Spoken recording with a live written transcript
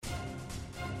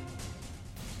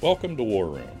Welcome to War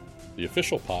Room, the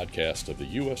official podcast of the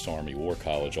U.S. Army War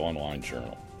College online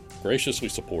journal, graciously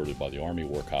supported by the Army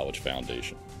War College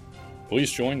Foundation.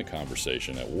 Please join the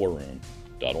conversation at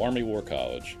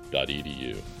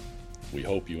warroom.armywarcollege.edu. We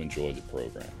hope you enjoy the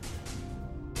program.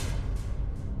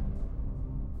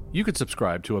 You can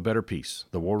subscribe to A Better Peace,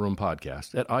 the War Room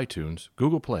podcast, at iTunes,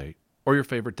 Google Play, or your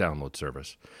favorite download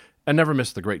service, and never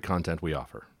miss the great content we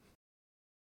offer.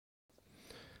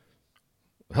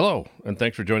 Hello, and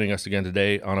thanks for joining us again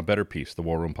today on A Better Peace, the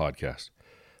War Room podcast.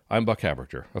 I'm Buck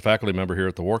Haberichter, a faculty member here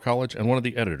at the War College and one of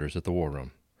the editors at the War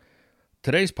Room.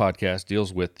 Today's podcast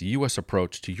deals with the U.S.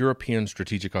 approach to European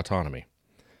strategic autonomy.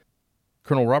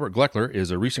 Colonel Robert Gleckler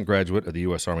is a recent graduate of the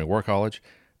U.S. Army War College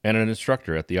and an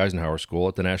instructor at the Eisenhower School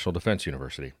at the National Defense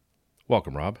University.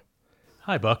 Welcome, Rob.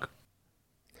 Hi, Buck.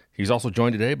 He's also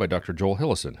joined today by Dr. Joel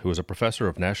Hillison, who is a professor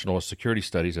of national security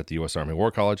studies at the U.S. Army War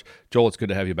College. Joel, it's good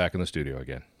to have you back in the studio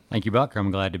again. Thank you, Buck.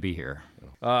 I'm glad to be here.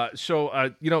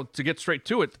 To get straight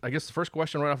to it, I guess the first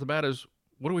question right off the bat is,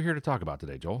 what are we here to talk about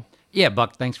today, Joel? Yeah,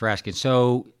 Buck, thanks for asking.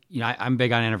 So, I'm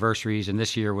big on anniversaries, and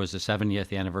this year was the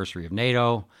 70th anniversary of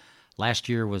NATO. Last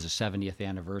year was the 70th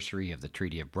anniversary of the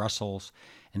Treaty of Brussels.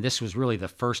 And this was really the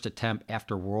first attempt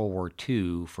after World War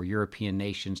II for European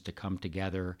nations to come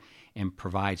together and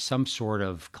provide some sort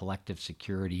of collective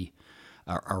security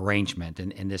arrangement.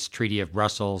 And this Treaty of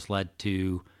Brussels led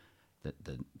to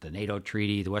the NATO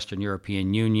Treaty, the Western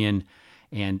European Union.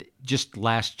 And just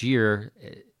last year,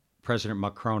 President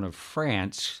Macron of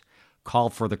France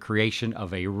called for the creation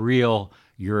of a real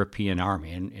European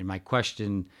army. And my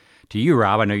question to you,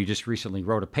 Rob, I know you just recently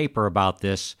wrote a paper about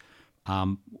this.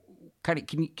 Can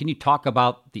you talk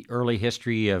about the early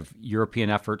history of European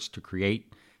efforts to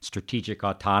create strategic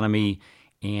autonomy,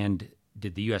 and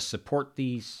did the U.S. support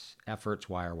these efforts?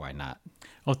 Why or why not?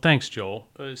 Oh, thanks, Joel.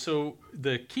 So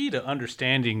the key to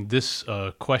understanding this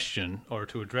question, or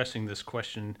to addressing this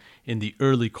question in the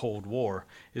early Cold War,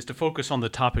 is to focus on the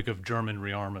topic of German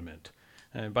rearmament.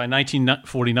 By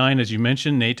 1949, as you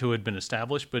mentioned, NATO had been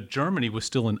established, but Germany was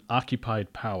still an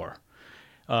occupied power.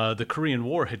 The Korean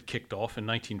War had kicked off in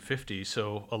 1950,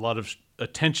 so a lot of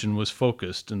attention was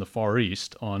focused in the Far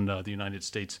East on the United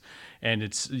States and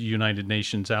its United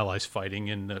Nations allies fighting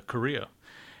in Korea.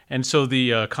 And so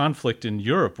the conflict in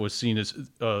Europe was seen as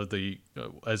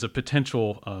a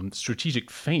potential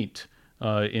strategic feint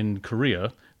in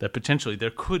Korea, that potentially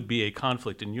there could be a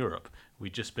conflict in Europe.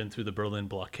 We'd just been through the Berlin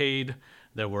blockade.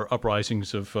 There were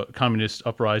uprisings of communist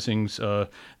uprisings that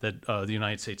the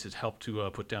United States has helped to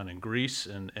put down in Greece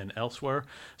and elsewhere.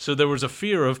 So there was a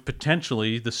fear of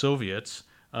potentially the Soviets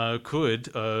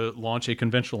could launch a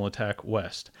conventional attack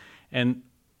west. And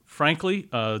frankly,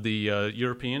 the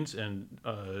Europeans and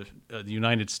the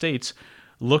United States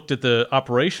looked at the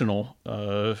operational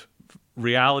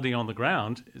reality on the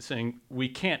ground, saying we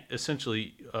can't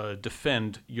essentially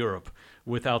defend Europe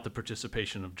without the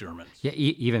participation of Germans. Yeah,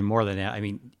 even more than that. I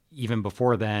mean, even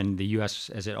before then, the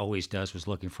U.S., as it always does, was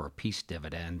looking for a peace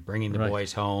dividend, bringing the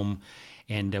boys home.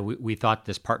 And we thought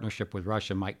this partnership with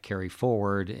Russia might carry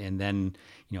forward. And then,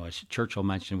 as Churchill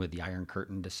mentioned, with the Iron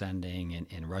Curtain descending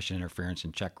and Russian interference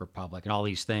in Czech Republic and all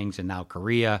these things, and now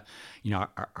Korea,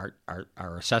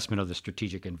 our assessment of the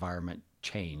strategic environment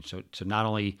changed. So not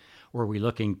only were we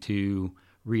looking to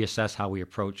reassess how we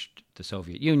approached the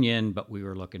Soviet Union, but we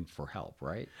were looking for help,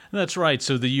 right? That's right.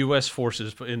 So the U.S.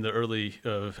 forces in the early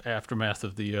aftermath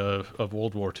of the of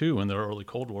World War II and the early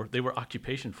Cold War, they were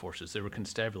occupation forces. They were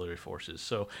constabulary forces.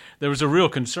 So there was a real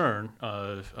concern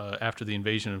after the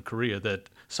invasion of Korea that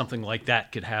something like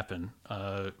that could happen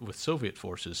with Soviet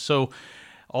forces. So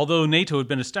although NATO had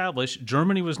been established,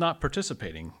 Germany was not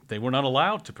participating. They were not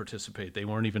allowed to participate. They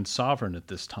weren't even sovereign at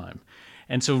this time.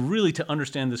 And so really to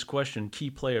understand this question, key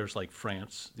players like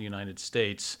France, the United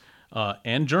States,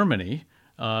 and Germany,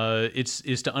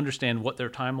 is to understand what their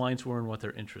timelines were and what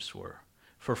their interests were.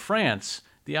 For France,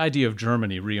 the idea of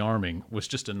Germany rearming was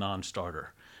just a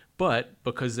non-starter. But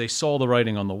because they saw the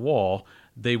writing on the wall,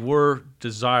 they were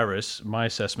desirous, my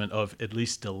assessment, of at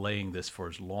least delaying this for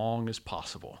as long as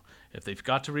possible. If they've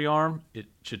got to rearm, it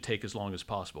should take as long as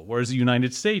possible. Whereas the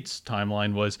United States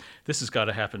timeline was, this has got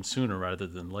to happen sooner rather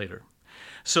than later.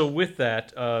 So with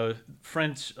that,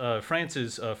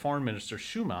 France's Foreign Minister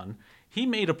Schuman, he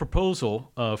made a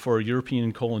proposal for a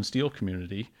European coal and steel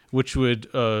community, which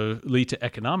would lead to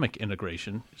economic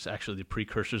integration. It's actually the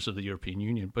precursors of the European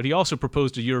Union. But he also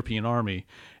proposed a European army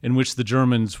in which the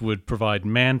Germans would provide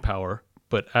manpower,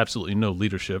 but absolutely no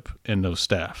leadership and no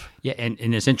staff. Yeah, and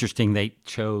it's interesting they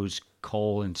chose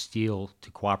coal and steel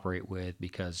to cooperate with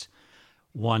because,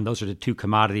 one, those are the two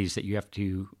commodities that you have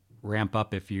to ramp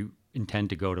up if you intend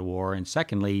to go to war. And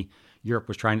secondly, Europe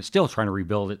was still trying to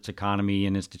rebuild its economy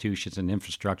and institutions and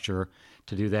infrastructure.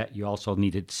 To do that, you also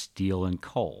needed steel and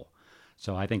coal.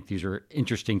 So I think these are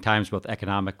interesting times, both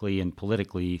economically and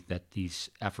politically, that these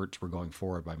efforts were going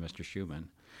forward by Mr. Schuman.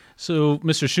 So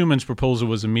Mr. Schumann's proposal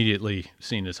was immediately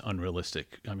seen as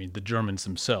unrealistic. I mean, the Germans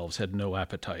themselves had no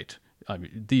appetite. I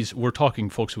mean, we're talking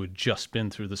folks who had just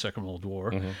been through the Second World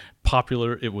War.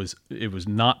 Popular, it was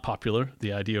not popular,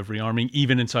 the idea of rearming,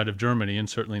 even inside of Germany, and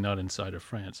certainly not inside of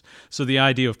France. So the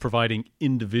idea of providing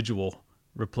individual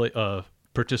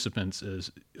participants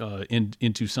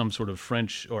into some sort of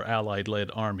French or Allied-led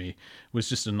army was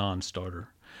just a non-starter.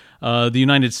 The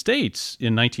United States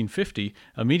in 1950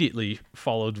 immediately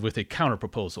followed with a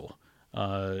counterproposal,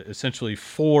 essentially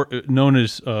known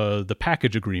as the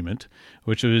Package Agreement,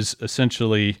 which was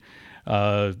essentially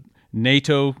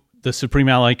NATO, the Supreme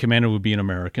Allied Commander would be an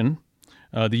American.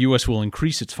 The U.S. will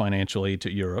increase its financial aid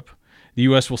to Europe. The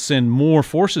U.S. will send more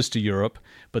forces to Europe,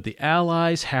 but the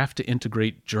Allies have to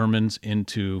integrate Germans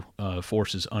into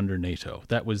forces under NATO.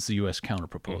 That was the U.S.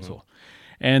 counterproposal.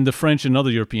 And the French and other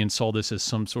Europeans saw this as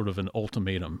some sort of an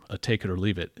ultimatum, a take it or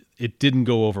leave it. It didn't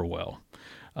go over well.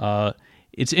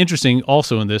 It's interesting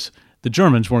also in this, the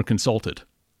Germans weren't consulted.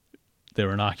 They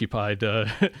were an occupied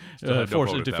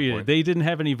force defeated. They didn't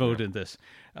have any vote in this.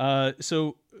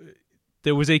 So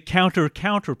there was a counter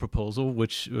proposal,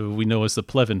 which we know as the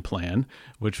Pleven Plan,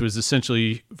 which was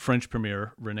essentially French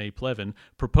Premier René Pleven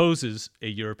proposes a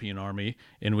European army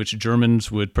in which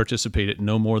Germans would participate at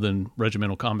no more than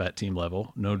regimental combat team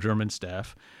level, no German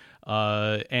staff.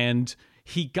 And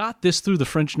he got this through the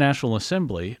French National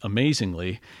Assembly,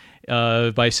 amazingly,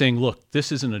 by saying, look,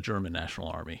 this isn't a German national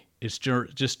army. It's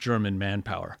just German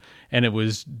manpower. And it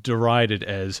was derided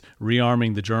as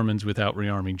rearming the Germans without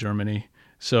rearming Germany.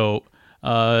 So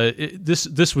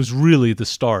this was really the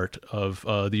start of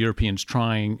the Europeans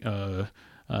trying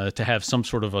to have some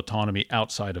sort of autonomy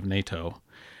outside of NATO.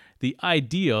 The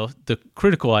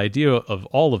critical idea of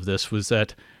all of this was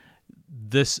that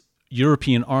this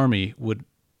European army would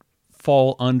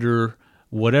fall under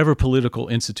whatever political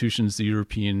institutions the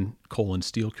European coal and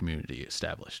steel community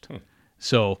established.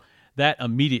 So that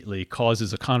immediately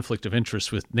causes a conflict of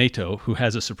interest with NATO, who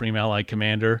has a Supreme Allied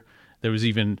Commander. There was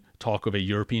even talk of a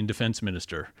European defense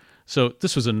minister. So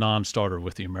this was a non-starter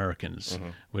with the Americans,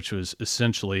 which was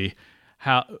essentially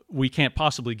how we can't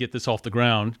possibly get this off the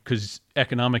ground because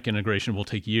economic integration will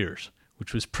take years,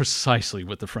 which was precisely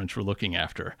what the French were looking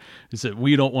after, is that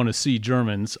we don't want to see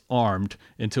Germans armed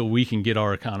until we can get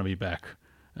our economy back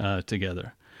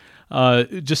together.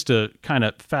 Just to kind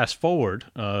of fast forward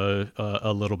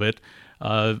a little bit,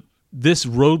 this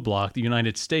roadblock, the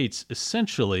United States,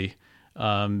 essentially,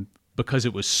 because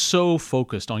it was so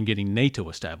focused on getting NATO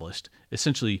established,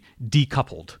 essentially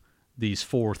decoupled these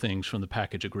four things from the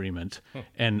package agreement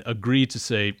and agreed to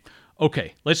say,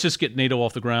 okay, let's just get NATO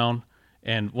off the ground.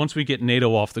 And once we get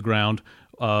NATO off the ground,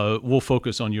 we'll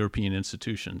focus on European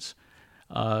institutions.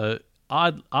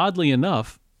 Oddly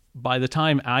enough, by the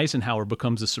time Eisenhower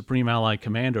becomes the Supreme Allied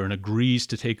Commander and agrees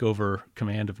to take over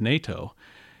command of NATO,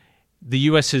 the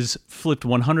U.S. has flipped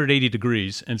 180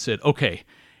 degrees and said, okay,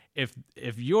 if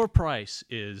your price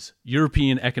is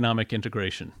European economic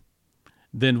integration,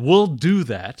 then we'll do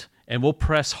that and we'll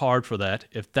press hard for that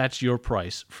if that's your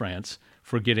price, France,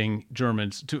 for getting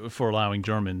Germans for allowing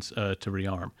Germans to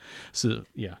rearm. So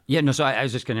So I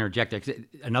was just going to interject.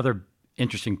 Another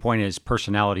interesting point is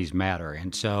personalities matter,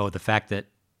 and so the fact that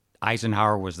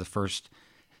Eisenhower was the first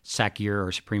SACEUR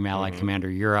or Supreme Allied Commander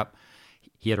of Europe.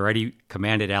 He had already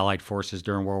commanded Allied forces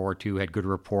during World War II, had good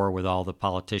rapport with all the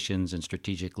politicians and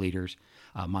strategic leaders.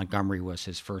 Montgomery was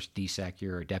his first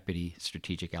DSACEUR, or Deputy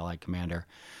Strategic Allied Commander.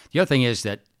 The other thing is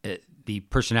that the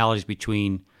personalities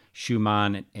between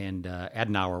Schuman and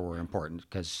Adenauer were important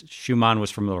because Schuman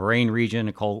was from the Lorraine region,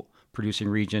 a coal-producing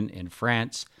region in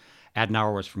France.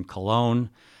 Adenauer was from Cologne,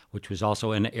 which was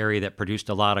also an area that produced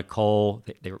a lot of coal.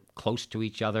 They were close to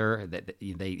each other.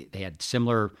 They had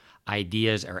similar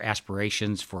ideas or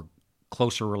aspirations for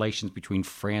closer relations between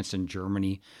France and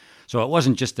Germany. So it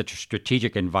wasn't just the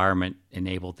strategic environment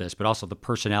enabled this, but also the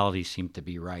personalities seemed to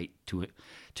be right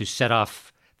to set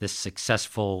off this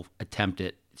successful attempt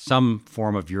at some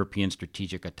form of European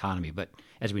strategic autonomy. But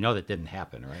as we know, that didn't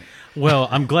happen, right? Well,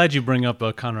 I'm glad you bring up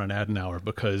Konrad Adenauer,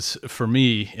 because for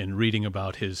me, in reading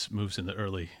about his moves in the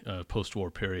early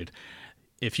post-war period,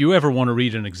 if you ever want to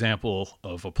read an example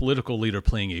of a political leader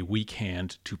playing a weak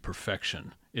hand to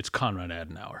perfection, it's Konrad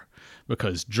Adenauer,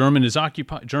 because Germany is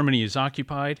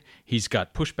occupied. He's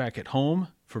got pushback at home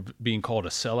for being called a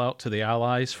sellout to the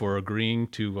Allies for agreeing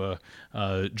to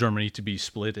Germany to be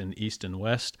split in East and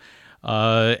West.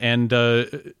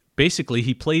 And basically,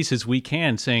 he plays his weak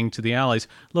hand, saying to the Allies,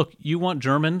 look, you want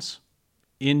Germans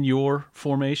in your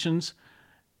formations?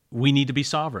 We need to be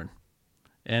sovereign.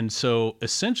 And so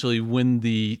essentially, when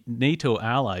the NATO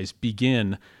allies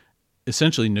begin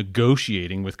essentially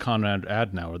negotiating with Konrad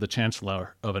Adenauer, the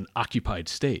chancellor of an occupied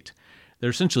state, they're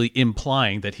essentially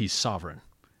implying that he's sovereign.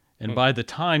 And by the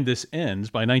time this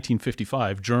ends, by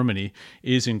 1955, Germany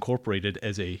is incorporated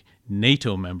as a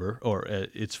NATO member, or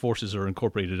its forces are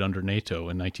incorporated under NATO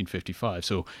in 1955.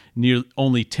 So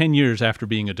only 10 years after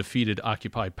being a defeated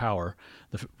occupied power,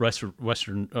 the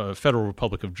Western Federal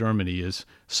Republic of Germany is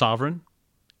sovereign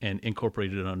and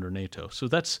incorporated under NATO. So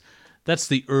that's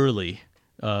the early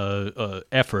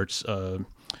efforts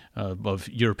of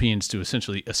Europeans to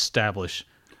essentially establish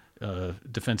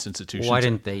defense institutions. Why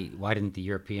didn't the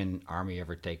European army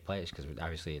ever take place? Because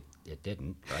obviously it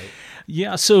didn't, right?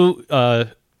 Yeah.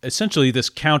 So essentially, this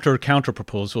counter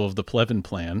proposal of the Plevin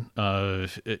Plan,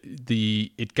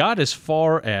 it got as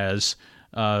far as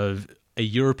a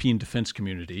European defense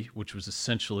community, which was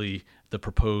essentially the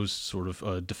proposed sort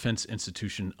of defense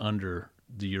institution under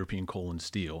the European coal and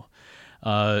steel.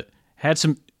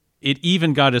 It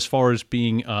even got as far as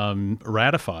being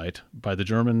ratified by the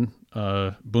German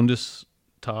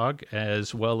Bundestag,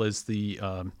 as well as the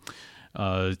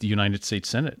United States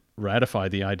Senate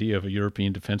ratified the idea of a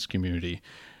European defense community.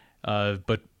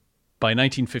 But by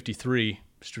 1953,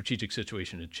 strategic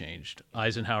situation had changed.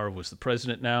 Eisenhower was the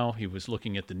president now. He was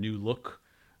looking at the new look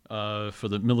for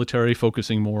the military,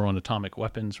 focusing more on atomic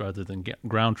weapons rather than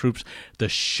ground troops. The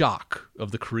shock of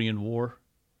the Korean War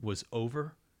was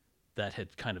over. That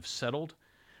had kind of settled,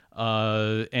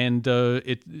 and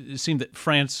it seemed that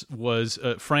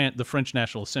the French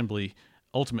National Assembly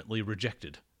ultimately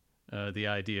rejected the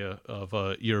idea of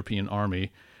a European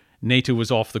army. NATO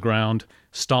was off the ground.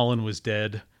 Stalin was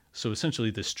dead. So essentially,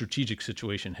 the strategic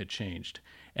situation had changed,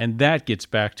 and that gets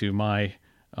back to my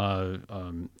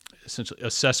essentially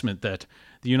assessment that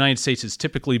the United States has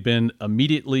typically been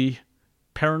immediately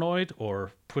paranoid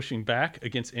or pushing back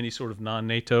against any sort of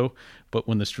non-NATO, but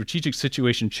when the strategic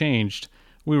situation changed,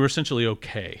 we were essentially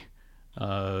okay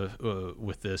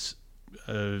with this,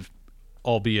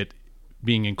 albeit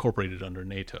being incorporated under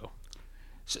NATO.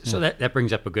 So that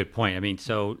brings up a good point. I mean,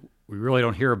 so we really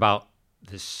don't hear about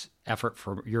this effort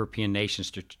for European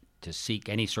nations to seek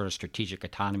any sort of strategic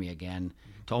autonomy again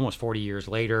to almost 40 years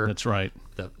later. That's right.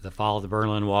 The fall of the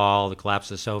Berlin Wall, the collapse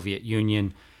of the Soviet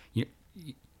Union.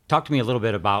 Talk to me a little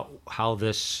bit about how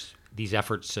these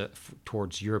efforts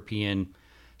towards European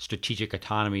strategic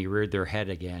autonomy reared their head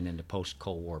again in the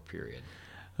post-Cold War period.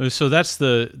 So that's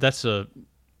the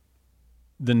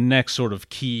next sort of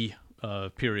key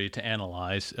period to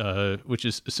analyze, which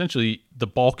is essentially the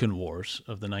Balkan Wars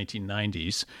of the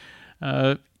 1990s.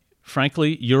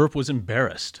 Frankly, Europe was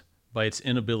embarrassed by its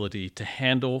inability to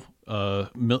handle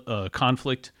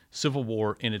conflict, civil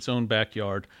war in its own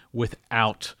backyard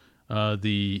without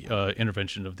the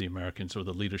intervention of the Americans or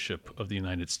the leadership of the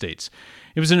United States.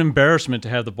 It was an embarrassment to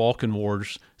have the Balkan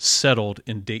Wars settled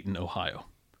in Dayton, Ohio.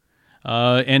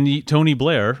 And Tony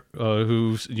Blair,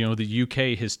 who's, the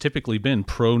UK has typically been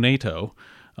pro-NATO,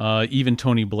 even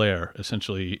Tony Blair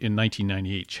essentially in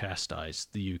 1998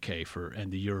 chastised the UK and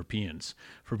the Europeans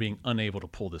for being unable to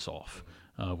pull this off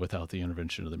without the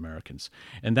intervention of the Americans.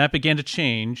 And that began to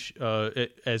change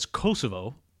as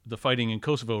Kosovo, the fighting in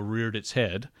Kosovo, reared its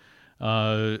head.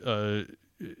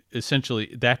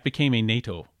 Essentially, that became a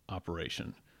NATO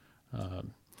operation.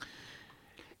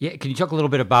 Yeah, can you talk a little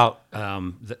bit about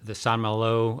the San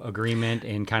Malo agreement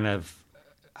and kind of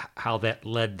how that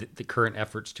led the current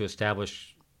efforts to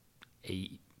establish a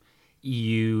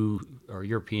EU or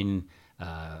European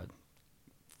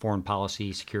foreign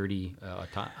policy security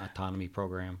autonomy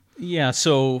program? Yeah,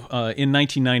 so in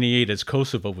 1998, as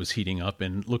Kosovo was heating up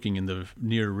and looking in the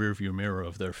near rearview mirror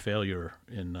of their failure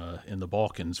in the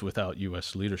Balkans without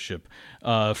U.S. leadership,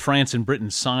 France and Britain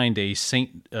signed a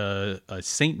Saint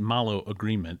Malo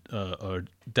agreement, a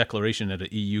declaration at an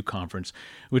EU conference,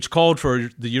 which called for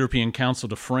the European Council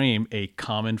to frame a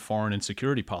common foreign and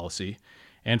security policy,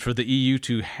 and for the EU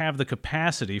to have the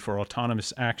capacity for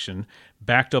autonomous action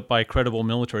backed up by credible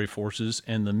military forces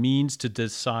and the means to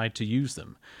decide to use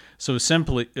them. So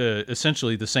essentially,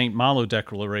 the St. Malo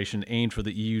Declaration aimed for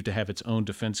the EU to have its own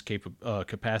defense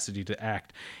capacity to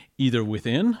act either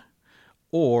within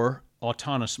or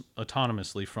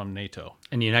autonomously from NATO.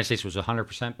 And the United States was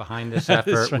 100% behind this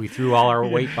effort. Right. We threw all our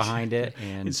weight behind it.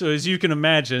 And so as you can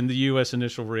imagine, the U.S.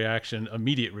 initial reaction,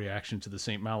 immediate reaction to the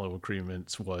St. Malo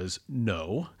agreements was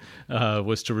no,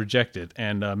 was to reject it.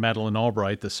 And Madeleine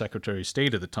Albright, the Secretary of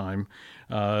State at the time,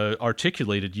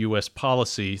 articulated U.S.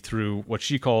 policy through what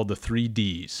she called the 3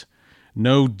 Ds.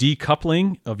 No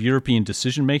decoupling of European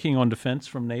decision-making on defense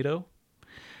from NATO.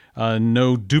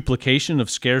 No duplication of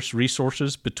scarce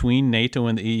resources between NATO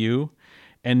and the EU,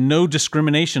 and no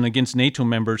discrimination against NATO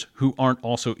members who aren't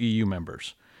also EU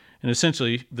members. And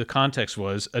essentially, the context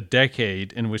was a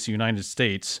decade in which the United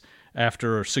States,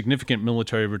 after significant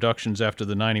military reductions after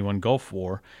the 91 Gulf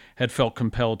War, had felt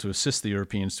compelled to assist the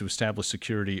Europeans to establish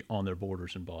security on their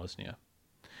borders in Bosnia.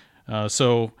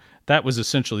 So that was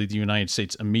essentially the United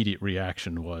States' immediate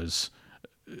reaction was,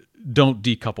 don't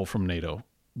decouple from NATO.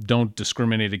 Don't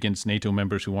discriminate against NATO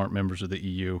members who aren't members of the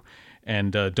EU,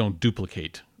 and don't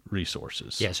duplicate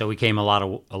resources. Yeah, so we came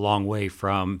a long way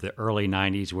from the early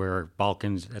 90s where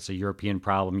Balkans, that's a European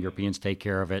problem, Europeans take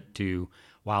care of it, to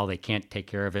while they can't take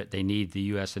care of it, they need the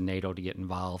U.S. and NATO to get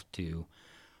involved to,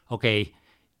 okay,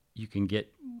 you can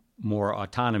get more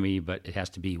autonomy, but it has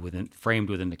to be framed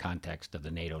within the context of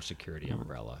the NATO security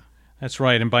umbrella. That's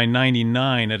right, and by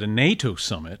 99 at a NATO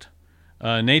summit,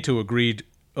 NATO agreed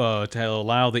to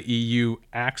allow the EU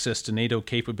access to NATO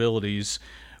capabilities,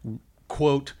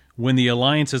 quote, when the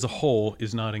alliance as a whole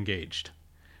is not engaged.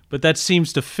 But that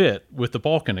seems to fit with the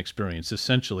Balkan experience.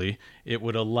 Essentially, it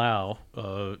would allow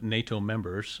NATO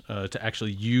members to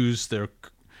actually use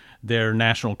their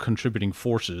national contributing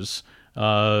forces,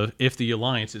 if the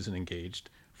alliance isn't engaged,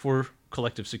 for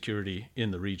collective security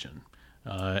in the region.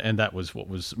 And that was what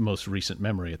was most recent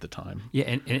memory at the time.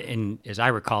 Yeah, and as I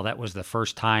recall, that was the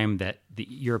first time that the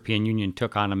European Union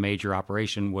took on a major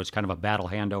operation, was kind of a battle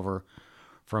handover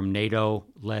from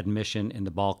NATO-led mission in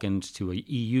the Balkans to a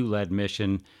EU-led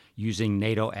mission using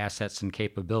NATO assets and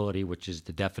capability, which is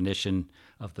the definition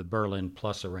of the Berlin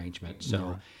Plus arrangement.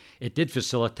 So it did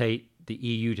facilitate the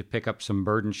EU to pick up some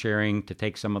burden sharing, to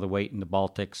take some of the weight in the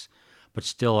Baltics, but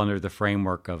still under the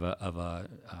framework of a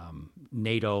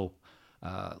NATO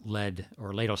led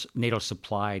or NATO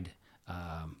supplied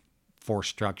force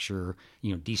structure.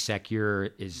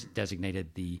 DSECURE is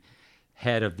designated the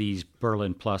head of these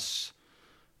Berlin Plus.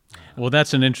 Well,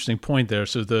 that's an interesting point there.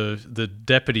 So the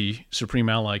Deputy Supreme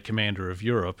Allied Commander of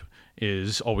Europe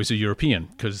is always a European,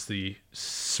 because the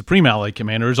Supreme Allied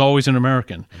Commander is always an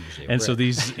American. And so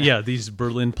these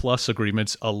Berlin Plus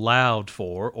agreements allowed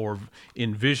for or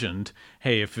envisioned,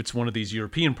 hey, if it's one of these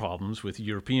European problems with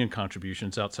European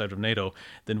contributions outside of NATO,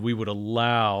 then we would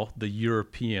allow the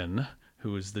European,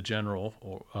 who is the general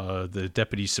or the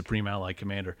Deputy Supreme Allied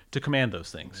Commander, to command those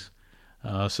things.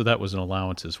 So that was an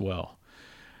allowance as well.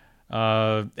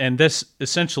 And this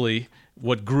essentially,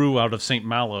 what grew out of St.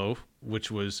 Malo,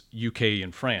 which was UK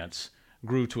and France,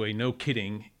 grew to a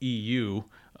no-kidding EU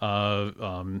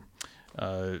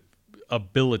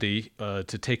ability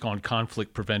to take on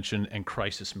conflict prevention and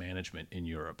crisis management in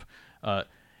Europe.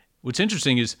 What's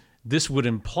interesting is this would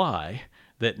imply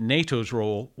that NATO's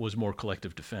role was more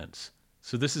collective defense.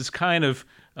 So this is kind of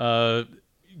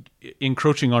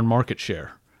encroaching on market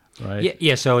share. Right.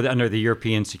 Yeah. So under the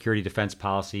European security defense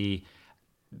policy,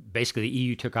 basically the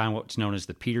EU took on what's known as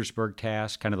the Petersburg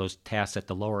task, kind of those tasks at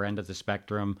the lower end of the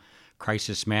spectrum,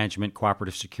 crisis management,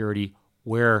 cooperative security,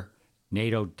 where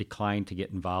NATO declined to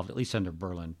get involved, at least under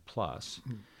Berlin Plus,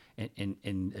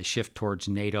 and a shift towards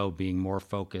NATO being more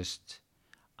focused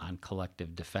on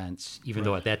collective defense, even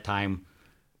though at that time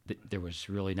there was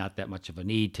really not that much of a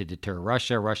need to deter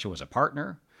Russia. Russia was a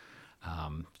partner.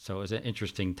 So it was an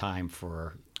interesting time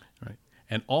for... Right.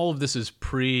 And all of this is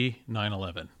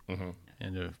pre-9/11,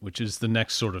 and which is the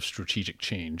next sort of strategic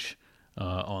change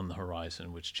on the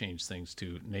horizon, which changed things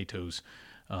to NATO's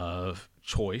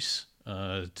choice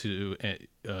to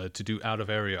do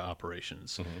out-of-area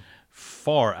operations,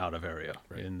 far out of area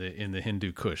in the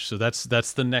Hindu Kush. So that's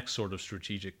the next sort of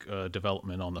strategic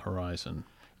development on the horizon.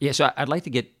 Yeah, so I'd like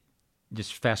to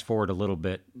just fast forward a little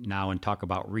bit now and talk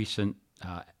about recent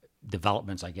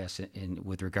developments, I guess,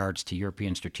 with regards to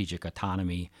European strategic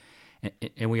autonomy.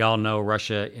 And we all know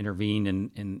Russia intervened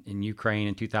in Ukraine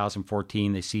in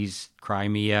 2014. They seized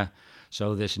Crimea.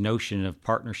 So this notion of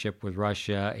partnership with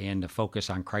Russia and the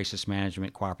focus on crisis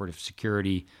management, cooperative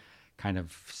security, kind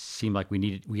of seemed like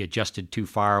we adjusted too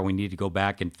far. We needed to go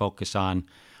back and focus on,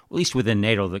 at least within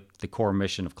NATO, the core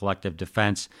mission of collective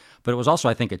defense. But it was also,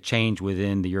 I think, a change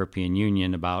within the European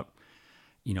Union about,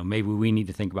 maybe we need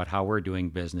to think about how we're doing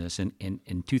business. And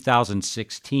in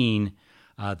 2016,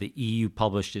 the EU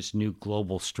published its new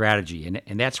global strategy.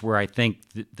 And that's where I think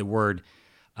the word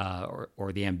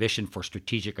or the ambition for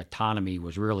strategic autonomy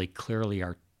was really clearly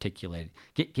articulated.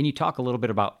 Can you talk a little bit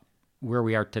about where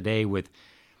we are today with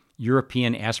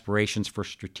European aspirations for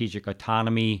strategic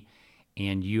autonomy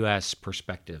and U.S.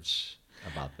 perspectives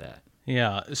about that?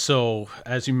 Yeah. So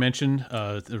as you mentioned,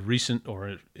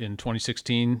 in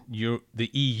 2016, the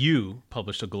EU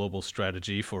published a global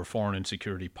strategy for foreign and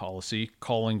security policy,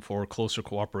 calling for closer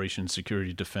cooperation in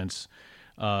security defense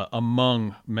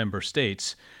among member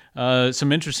states.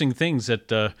 Some interesting things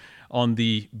that on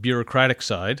the bureaucratic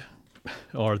side,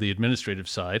 or the administrative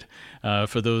side,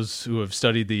 for those who have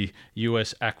studied the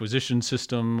U.S. acquisition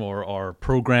system or our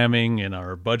programming and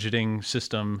our budgeting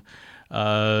system,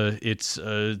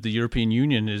 the European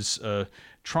Union is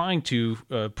trying to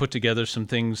put together some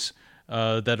things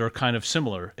that are kind of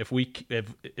similar. If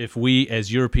we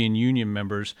as European Union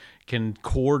members can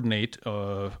coordinate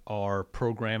our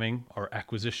programming, our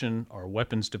acquisition, our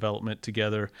weapons development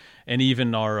together, and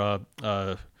even our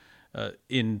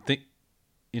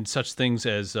in such things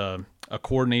as a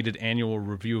coordinated annual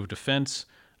review of defense,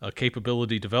 a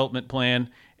capability development plan,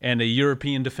 and a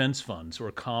European defense funds or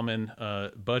common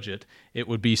budget, it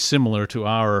would be similar to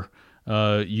our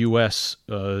U.S.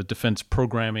 defense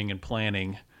programming and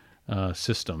planning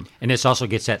system. And this also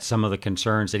gets at some of the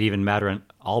concerns that even Madeleine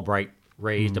Albright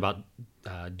raised about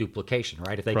duplication,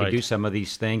 right? If they could do some of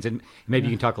these things, and maybe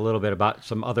you can talk a little bit about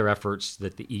some other efforts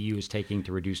that the EU is taking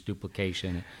to reduce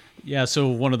duplication. Yeah, so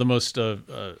one of the most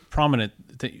prominent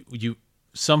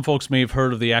some folks may have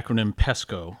heard of the acronym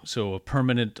PESCO, so a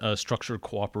Permanent Structured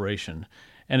Cooperation.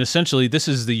 And essentially, this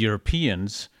is the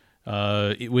Europeans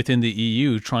within the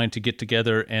EU trying to get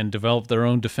together and develop their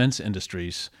own defense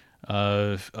industries.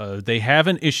 They have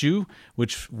an issue,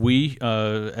 which we,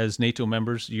 as NATO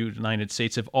members, United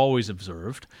States, have always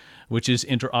observed, which is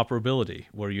interoperability,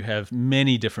 where you have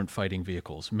many different fighting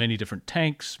vehicles, many different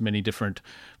tanks, many different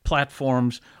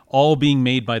platforms, all being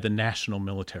made by the national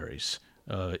militaries.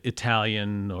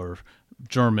 Italian or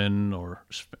German or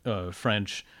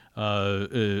French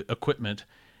equipment.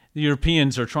 The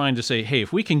Europeans are trying to say, hey,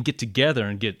 if we can get together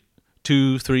and get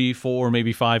 2, 3, 4,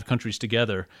 maybe 5 countries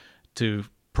together to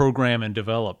program and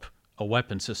develop a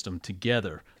weapon system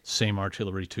together, same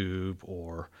artillery tube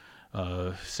or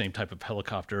same type of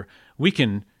helicopter, we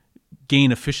can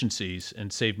gain efficiencies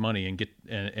and save money and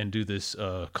and do this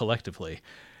collectively.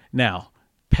 Now,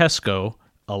 PESCO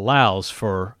allows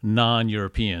for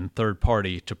non-European third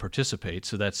party to participate,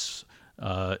 so that's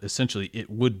essentially it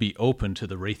would be open to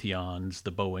the Raytheons,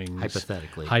 the Boeings,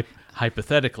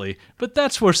 hypothetically. But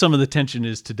that's where some of the tension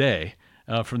is today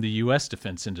from the U.S.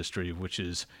 defense industry, which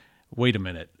is, wait a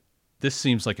minute, this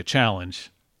seems like a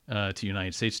challenge to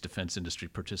United States defense industry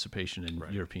participation in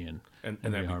European and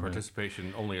that be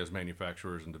participation only as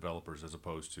manufacturers and developers as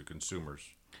opposed to consumers.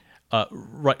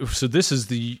 Right. So this is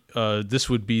this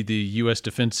would be the U.S.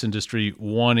 defense industry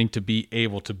wanting to be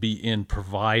able to be in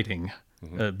providing,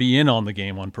 be in on the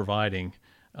game on providing,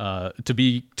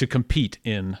 to compete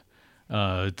in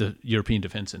the European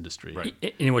defense industry.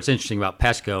 Right. And what's interesting about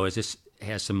PESCO is this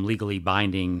has some legally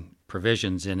binding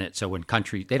provisions in it. So when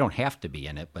countries, they don't have to be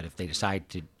in it, but if they decide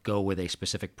to go with a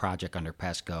specific project under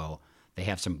PESCO, they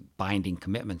have some binding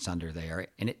commitments under there,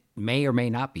 and it may or may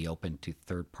not be open to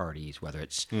third parties, whether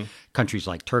it's countries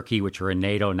like Turkey, which are in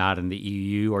NATO, not in the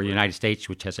EU, or the United States,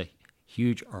 which has a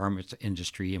huge arms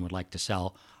industry and would like to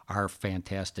sell our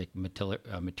fantastic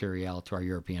material to our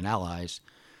European allies.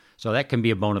 So that can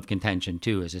be a bone of contention,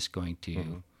 too. Is this going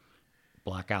to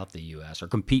block out the U.S. or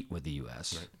compete with the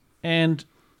U.S.? Right. And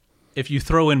if you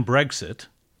throw in Brexit,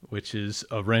 which is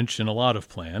a wrench in a lot of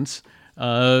plans,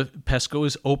 PESCO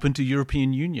is open to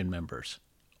European Union members.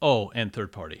 Oh, and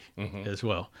third party as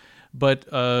well. But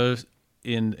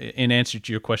in answer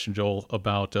to your question, Joel,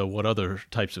 about what other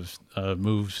types of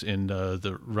moves in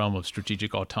the realm of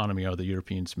strategic autonomy are the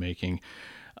Europeans making,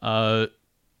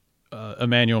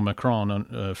 Emmanuel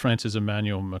Macron, France's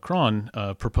Emmanuel Macron,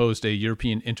 proposed a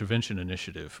European intervention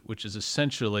initiative, which is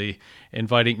essentially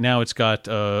inviting. Now it's got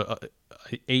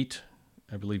 8,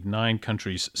 I believe 9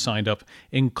 countries signed up,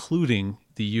 including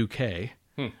the UK,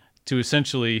 to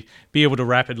essentially be able to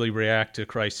rapidly react to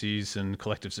crises and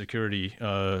collective security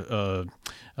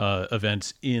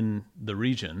events in the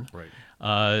region.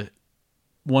 Right.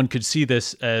 One could see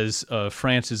this as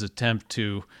France's attempt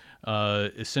to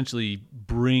essentially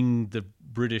bring the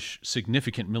British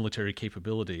significant military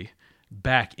capability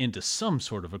back into some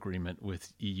sort of agreement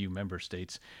with EU member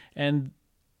states. And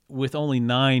with only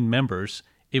 9 members,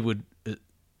 it would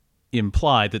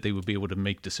imply that they would be able to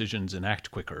make decisions and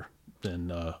act quicker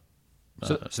than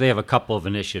So they have a couple of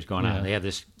initiatives going on. They have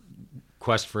this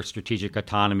quest for strategic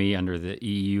autonomy under the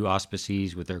EU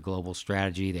auspices with their global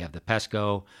strategy. They have the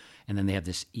PESCO, and then they have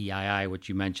this EII, which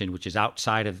you mentioned, which is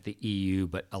outside of the EU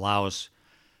but allows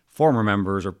former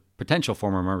members or potential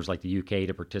former members like the UK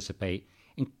to participate.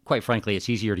 And quite frankly, it's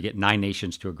easier to get 9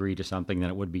 nations to agree to something than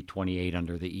it would be 28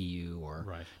 under the EU or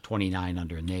 29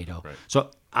 under NATO. Right.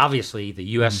 So obviously, the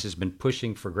U.S. has been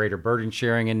pushing for greater burden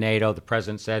sharing in NATO. The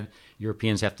president said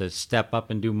Europeans have to step up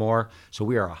and do more. So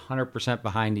we are 100%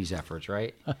 behind these efforts,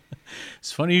 right?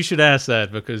 It's funny you should ask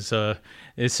that because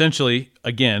essentially,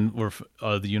 again,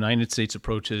 the United States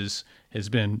approach has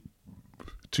been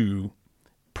to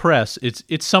press.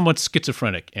 It's somewhat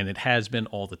schizophrenic, and it has been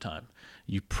all the time.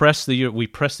 We press the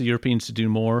Europeans to do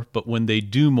more, but when they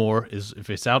do more, if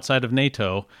it's outside of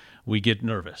NATO, we get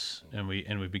nervous and we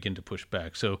begin to push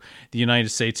back. So the United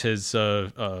States has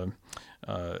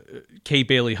Kay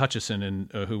Bailey Hutchison,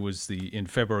 who was in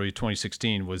February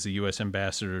 2016 was the U.S.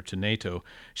 ambassador to NATO.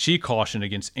 She cautioned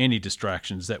against any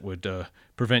distractions that would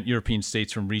prevent European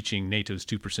states from reaching NATO's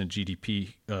 2%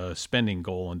 GDP spending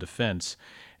goal on defense,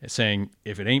 saying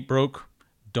if it ain't broke,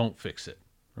 don't fix it.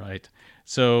 Right.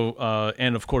 So,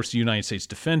 and of course, the United States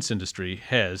defense industry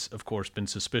has, of course, been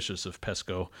suspicious of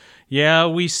PESCO. Yeah,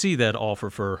 we see that offer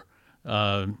for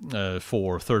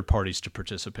third parties to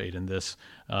participate in this.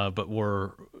 But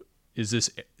is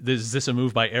this a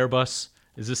move by Airbus?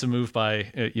 Is this a move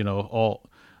by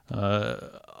all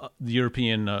the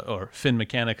European or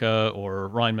Finmeccanica or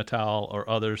Rheinmetall or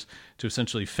others to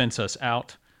essentially fence us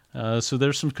out? So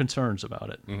there's some concerns about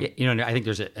it. Mm-hmm. I think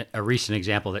there's a recent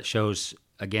example that shows,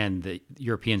 again, the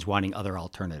Europeans wanting other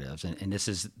alternatives. And this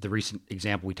is the recent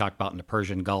example we talked about in the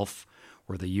Persian Gulf,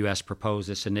 where the U.S. proposed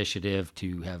this initiative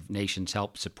to have nations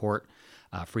help support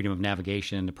freedom of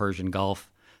navigation in the Persian Gulf.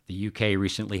 The U.K.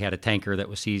 recently had a tanker that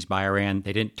was seized by Iran.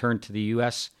 They didn't turn to the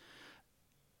U.S.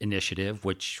 initiative,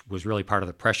 which was really part of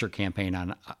the pressure campaign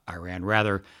on Iran.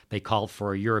 Rather, they called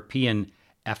for a European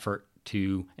effort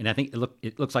and I think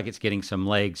it looks like it's getting some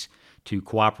legs to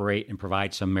cooperate and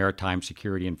provide some maritime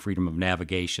security and freedom of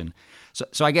navigation.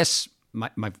 So I guess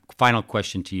my final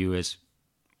question to you is,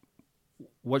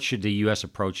 what should the U.S.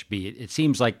 approach be? It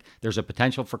seems like there's a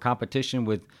potential for competition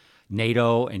with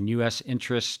NATO and U.S.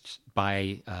 interests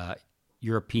by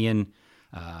European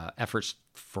efforts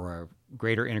for a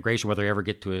greater integration, whether we ever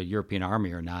get to a European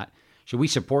army or not. Should we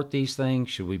support these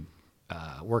things? Should we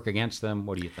work against them?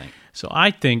 What do you think? So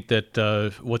I think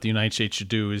that what the United States should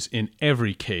do is, in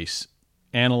every case,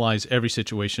 analyze every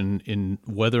situation in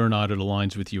whether or not it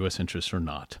aligns with U.S. interests or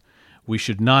not. We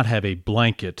should not have a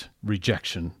blanket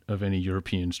rejection of any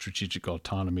European strategic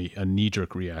autonomy, a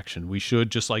knee-jerk reaction. We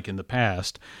should, just like in the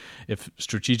past, if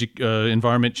strategic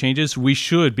environment changes, we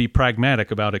should be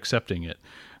pragmatic about accepting it.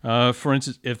 For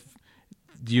instance, if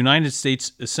the United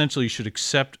States essentially should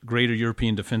accept greater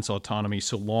European defense autonomy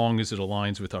so long as it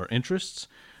aligns with our interests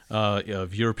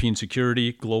of European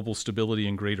security, global stability,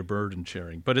 and greater burden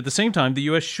sharing. But at the same time, the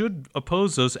U.S. should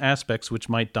oppose those aspects which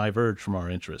might diverge from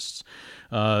our interests.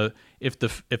 If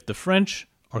the French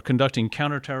are conducting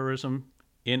counterterrorism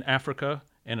in Africa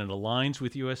and it aligns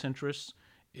with U.S. interests,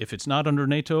 if it's not under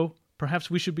NATO,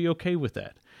 perhaps we should be okay with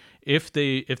that. If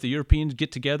the Europeans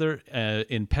get together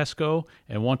in PESCO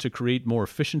and want to create more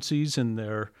efficiencies in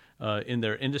their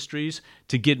industries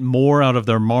to get more out of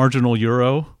their marginal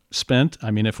euro spent,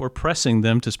 I mean, if we're pressing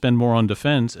them to spend more on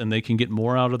defense and they can get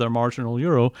more out of their marginal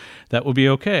euro, that would be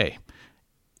okay.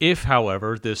 If,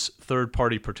 however, this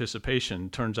third-party participation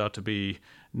turns out to be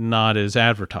not as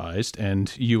advertised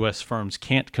and U.S. firms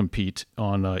can't compete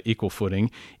on equal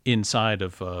footing inside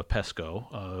of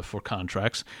PESCO for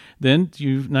contracts, then the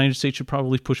United States should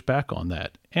probably push back on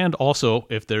that. And also,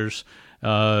 if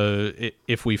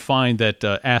we find that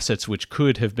assets which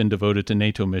could have been devoted to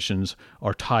NATO missions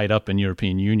are tied up in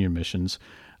European Union missions,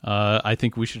 I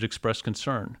think we should express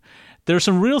concern. There are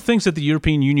some real things that the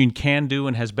European Union can do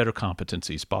and has better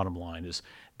competencies. Bottom line is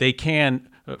they can,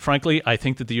 frankly, I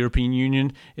think that the European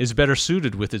Union is better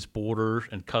suited with its border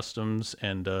and customs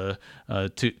and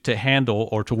to handle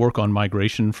or to work on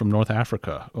migration from North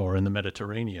Africa or in the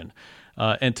Mediterranean,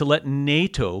 and to let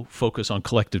NATO focus on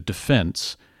collective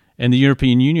defense. And the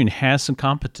European Union has some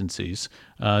competencies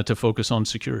to focus on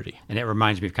security. And it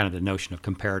reminds me of kind of the notion of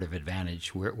comparative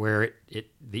advantage, where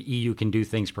the EU can do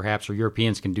things perhaps, or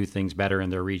Europeans can do things better in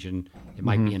their region. It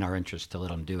might be in our interest to let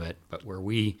them do it. But where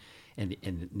we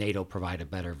and NATO provide a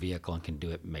better vehicle and can do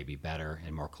it maybe better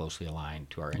and more closely aligned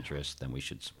to our interests, then we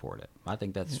should support it. I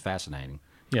think that's fascinating.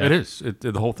 Yeah. It is.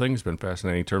 The whole thing's been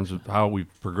fascinating in terms of how we've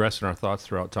progressed in our thoughts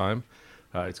throughout time.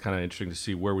 It's kind of interesting to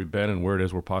see where we've been and where it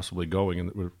is we're possibly going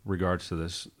in regards to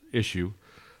this issue.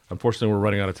 Unfortunately, we're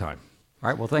running out of time. All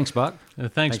right. Well, thanks, Buck.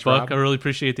 Thanks, Buck. Rob. I really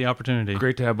appreciate the opportunity.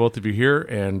 Great to have both of you here.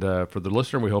 And for the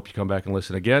listener, we hope you come back and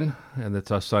listen again. And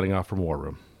that's us signing off from War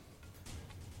Room.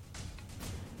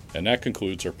 And that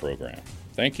concludes our program.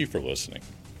 Thank you for listening.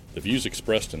 The views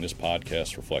expressed in this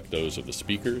podcast reflect those of the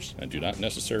speakers and do not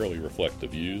necessarily reflect the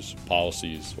views,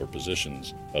 policies, or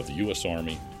positions of the U.S.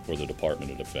 Army or the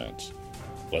Department of Defense.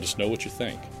 Let us know what you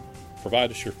think.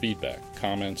 Provide us your feedback,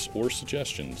 comments, or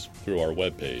suggestions through our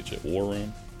webpage at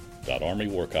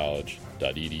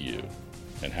warroom.armywarcollege.edu.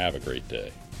 And have a great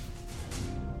day.